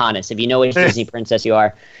Pocahontas. If you know which Disney princess you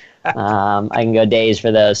are, I can go days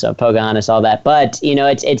for those. So Pocahontas, all that. But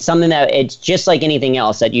it's something that it's just like anything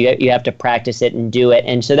else that you have to practice it and do it.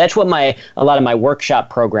 And so that's what a lot of my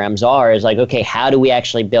workshop programs are. Is like, okay, how do we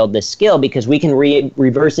actually build this skill? Because we can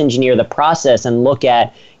reverse engineer the process and look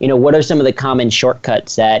at what are some of the common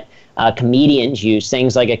shortcuts that comedians use,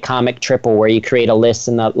 things like a comic triple where you create a list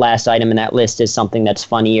and the last item in that list is something that's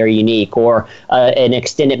funny or unique, or an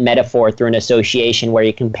extended metaphor through an association where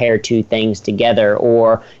you compare 2 things together,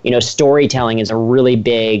 or storytelling is a really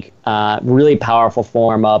big, really powerful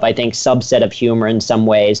form of, I think, subset of humor in some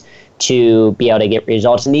ways to be able to get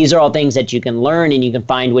results. And these are all things that you can learn, and you can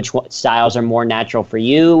find which styles are more natural for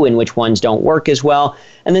you and which ones don't work as well.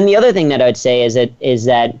 And then the other thing that I would say is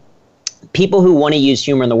that people who want to use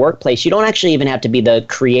humor in the workplace, you don't actually even have to be the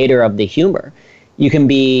creator of the humor. You can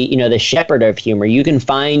be, the shepherd of humor. You can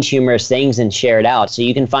find humorous things and share it out. So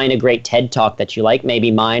you can find a great TED Talk that you like,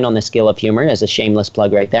 maybe mine on the skill of humor, as a shameless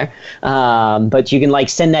plug right there. But you can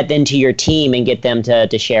send that then to your team and get them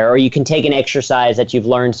to share. Or you can take an exercise that you've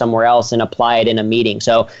learned somewhere else and apply it in a meeting.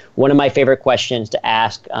 So one of my favorite questions to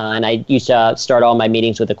ask, and I used to start all my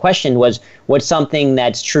meetings with a question, was, what's something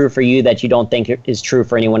that's true for you that you don't think is true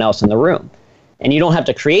for anyone else in the room? And you don't have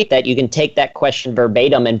to create that. You can take that question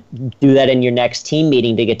verbatim and do that in your next team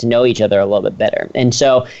meeting to get to know each other a little bit better. And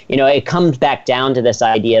so, it comes back down to this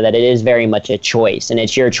idea that it is very much a choice. And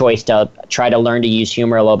it's your choice to try to learn to use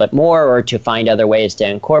humor a little bit more, or to find other ways to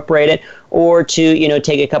incorporate it, or to,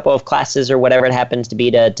 take a couple of classes or whatever it happens to be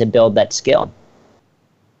to build that skill.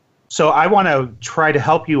 So I want to try to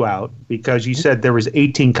help you out, because you said there was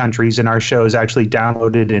 18 countries, and our show is actually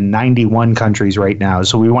downloaded in 91 countries right now.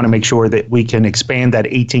 So we want to make sure that we can expand that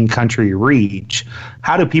 18 country reach.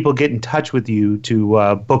 How do people get in touch with you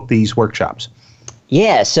to book these workshops?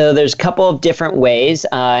 Yeah, so there's a couple of different ways,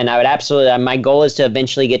 and I would absolutely, my goal is to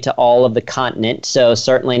eventually get to all of the continent. So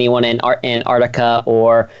certainly anyone in Antarctica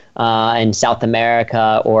or in South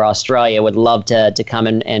America or Australia would love to come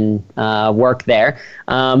and work there.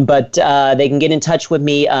 But they can get in touch with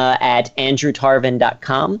me at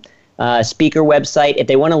andrewtarvin.com. Speaker website. If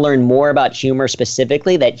they want to learn more about humor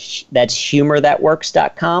specifically, that's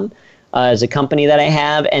humorthatworks.com. Is a company that I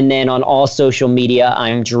have. And then on all social media,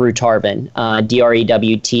 I'm Drew Tarvin,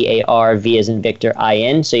 DREWTAR, V as in Victor,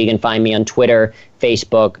 IN. So you can find me on Twitter,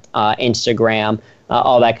 Facebook, Instagram,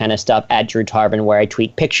 all that kind of stuff at Drew Tarvin, where I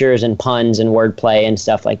tweet pictures and puns and wordplay and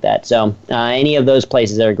stuff like that. So any of those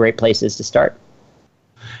places are great places to start.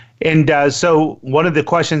 And so one of the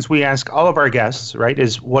questions we ask all of our guests, right,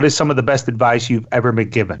 is what is some of the best advice you've ever been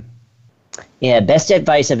given? Yeah, best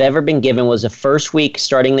advice I've ever been given was the first week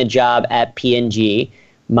starting the job at P&G.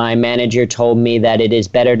 My manager told me that it is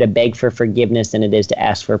better to beg for forgiveness than it is to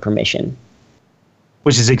ask for permission.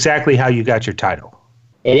 Which is exactly how you got your title.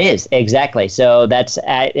 It is, exactly. So that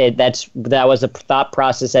was the thought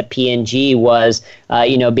process at P&G was,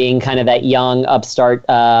 being kind of that young upstart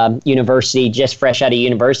university, just fresh out of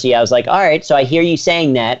university. I was like, all right, so I hear you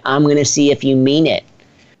saying that. I'm going to see if you mean it.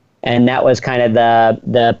 And that was kind of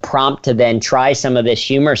the prompt to then try some of this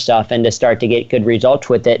humor stuff and to start to get good results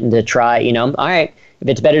with it, and to try, all right, if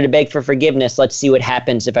it's better to beg for forgiveness, let's see what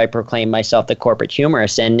happens if I proclaim myself the corporate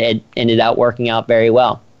humorist. And it ended up working out very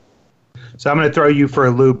well. So I'm going to throw you for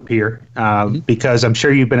a loop here because I'm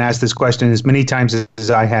sure you've been asked this question as many times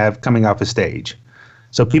as I have coming off a stage.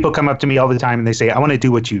 So people come up to me all the time and they say, I want to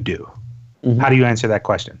do what you do. Mm-hmm. How do you answer that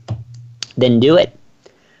question? Then do it.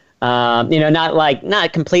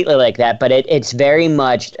 Not completely like that, but it's very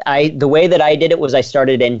much, the way that I did it was I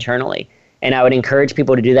started internally. And I would encourage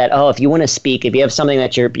people to do that. Oh, if you want to speak, if you have something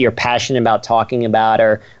that you're passionate about talking about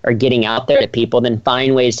or getting out there to people, then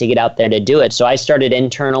find ways to get out there to do it. So I started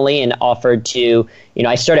internally and offered to,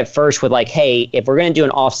 I started first with like, hey, if we're going to do an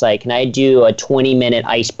offsite, can I do a 20-minute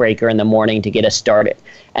icebreaker in the morning to get us started?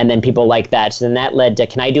 And then people like that. So then that led to,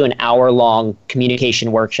 can I do an hour-long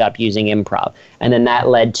communication workshop using improv? And then that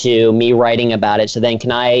led to me writing about it. So then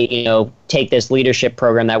can I, take this leadership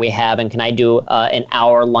program that we have and can I do an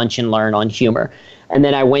hour lunch and learn on humor? And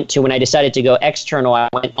then when I decided to go external, I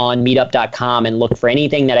went on meetup.com and looked for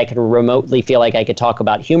anything that I could remotely feel like I could talk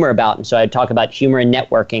about humor about. And so I'd talk about humor and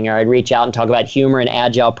networking, or I'd reach out and talk about humor and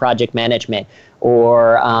agile project management,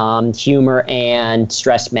 or humor and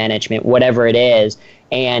stress management, whatever it is,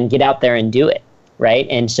 and get out there and do it. Right.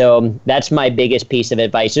 And so that's my biggest piece of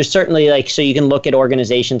advice. There's certainly so you can look at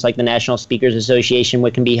organizations like the National Speakers Association,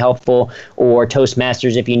 which can be helpful, or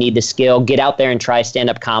Toastmasters if you need the skill. Get out there and try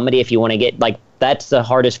stand-up comedy if you want to get that's the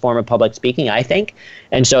hardest form of public speaking, I think.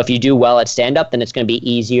 And so if you do well at stand-up, then it's going to be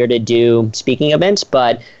easier to do speaking events.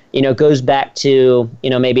 But, it goes back to,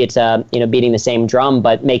 maybe it's, beating the same drum,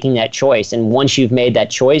 but making that choice. And once you've made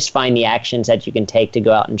that choice, find the actions that you can take to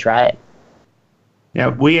go out and try it. Yeah,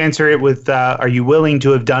 we answer it with, are you willing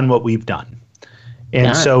to have done what we've done?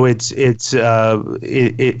 And so the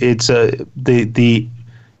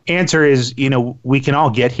answer is, we can all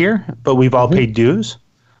get here, but we've all paid dues.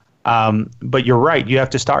 But you're right, you have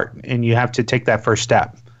to start and you have to take that first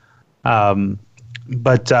step.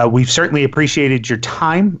 But we've certainly appreciated your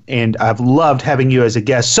time, and I've loved having you as a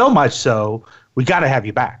guest, so much so we got to have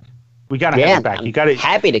you back. We got to have you back. You got to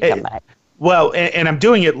happy to come back. Well, and I'm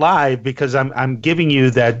doing it live because I'm giving you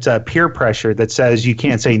that peer pressure that says you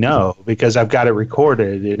can't say no, because I've got it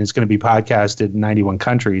recorded and it's going to be podcasted in 91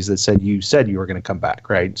 countries that said you were going to come back,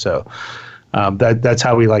 right? So that's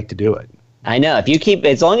how we like to do it. I know.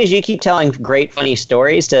 As long as you keep telling great, funny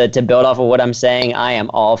stories to build off of what I'm saying, I am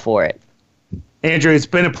all for it. Andrew, it's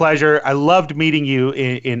been a pleasure. I loved meeting you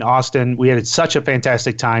in Austin. We had such a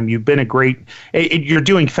fantastic time. You've been you're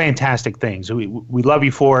doing fantastic things. We love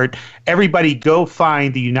you for it. Everybody go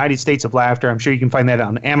find the United States of Laughter. I'm sure you can find that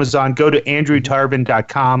on Amazon. Go to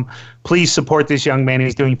andrewtarvin.com. Please support this young man.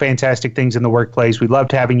 He's doing fantastic things in the workplace. We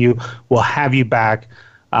loved having you. We'll have you back.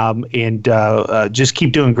 And just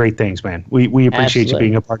keep doing great things, man. We appreciate you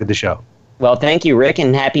being a part of the show. Well, thank you, Rick,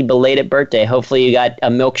 and happy belated birthday. Hopefully you got a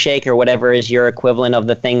milkshake or whatever is your equivalent of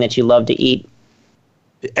the thing that you love to eat.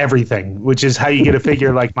 Everything, which is how you get a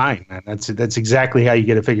figure like mine, man. That's exactly how you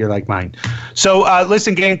get a figure like mine. So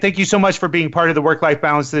listen, gang, thank you so much for being part of the Work-Life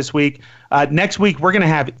Balance this week. Next week, we're going to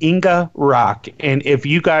have Inga Rock. And if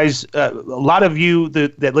you guys, a lot of you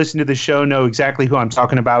that listen to the show know exactly who I'm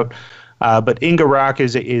talking about. But Inga Rock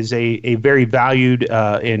is a very valued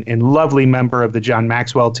and lovely member of the John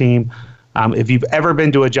Maxwell team. If you've ever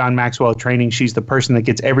been to a John Maxwell training, she's the person that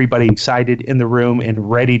gets everybody excited in the room and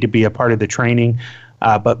ready to be a part of the training.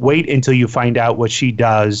 But wait until you find out what she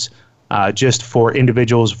does just for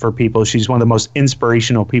individuals, for people. She's one of the most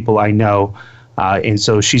inspirational people I know. And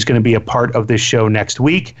so she's going to be a part of this show next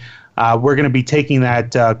week. We're going to be taking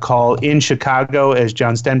that call in Chicago as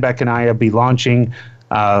John Stenbeck and I will be launching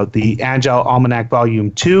the Agile Almanac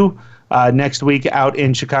Volume 2 next week out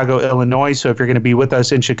in Chicago, Illinois. So if you're going to be with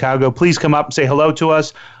us in Chicago, please come up and say hello to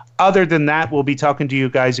us. Other than that, we'll be talking to you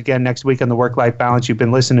guys again next week on the Work-Life Balance. You've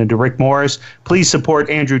been listening to Rick Morris. Please support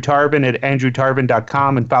Andrew Tarvin at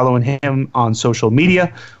andrewtarvin.com and following him on social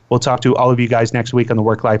media. We'll talk to all of you guys next week on the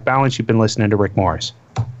Work-Life Balance. You've been listening to Rick Morris.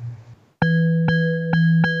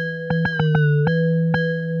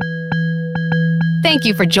 Thank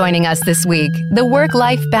you for joining us this week. The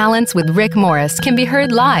Work-Life Balance with Rick Morris can be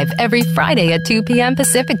heard live every Friday at 2 p.m.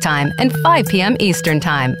 Pacific Time and 5 p.m. Eastern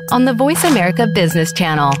Time on the Voice America Business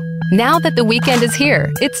Channel. Now that the weekend is here,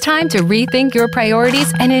 it's time to rethink your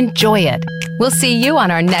priorities and enjoy it. We'll see you on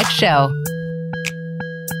our next show.